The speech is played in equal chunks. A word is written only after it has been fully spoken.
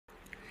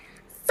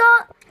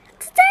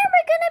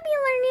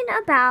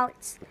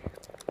about,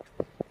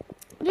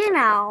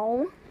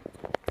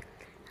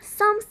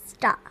 some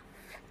stuff.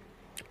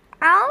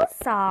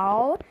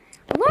 Also,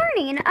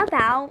 learning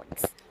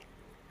about,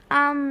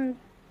 Why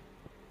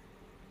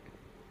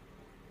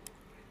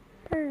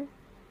are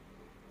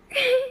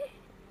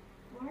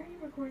you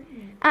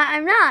recording?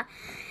 I'm not.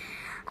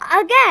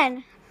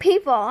 Again,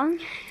 people.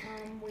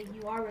 Wait,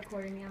 you are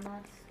recording me. I'm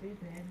not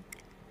stupid.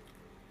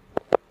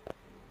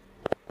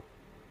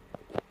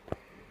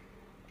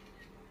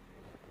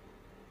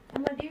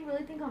 Emma, do you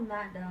really think I'm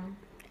that dumb?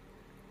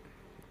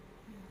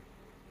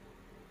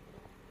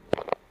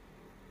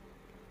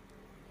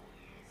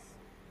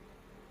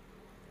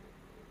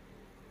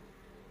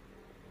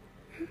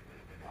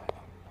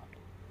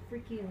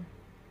 Freak you.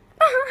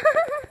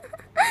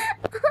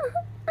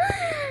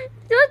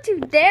 Don't you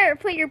dare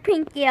put your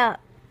pinky up.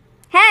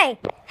 Hey,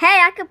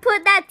 I could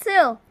put that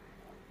too.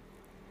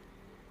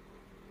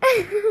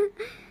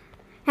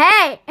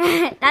 Hey,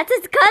 that's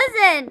his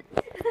cousin.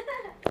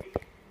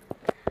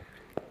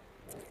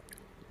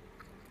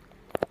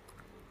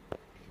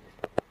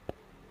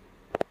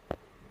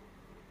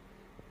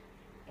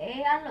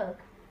 Ella, look.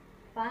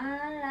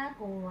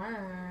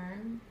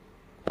 Palakuan.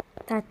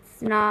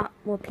 That's not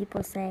what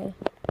people say.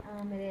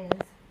 It is.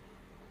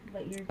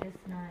 But you're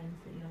just 9,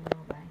 so you don't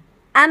know why.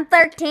 I'm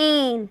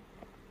 13.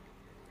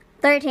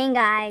 13,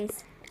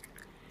 guys.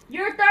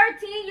 You're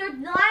 13. You're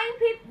lying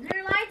to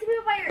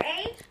people by your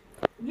age.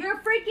 You're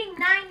freaking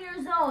 9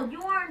 years old.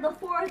 You are in the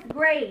 4th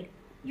grade.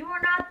 You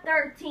are not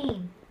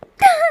 13.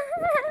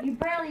 You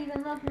barely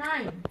even look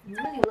 9. You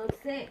really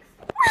look 6.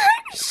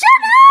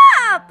 Shut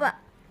up!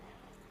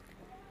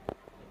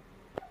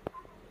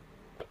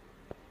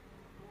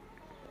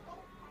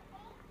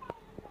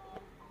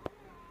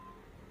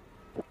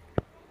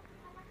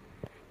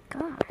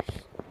 Gosh.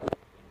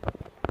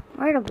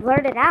 Where to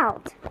blurt it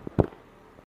out?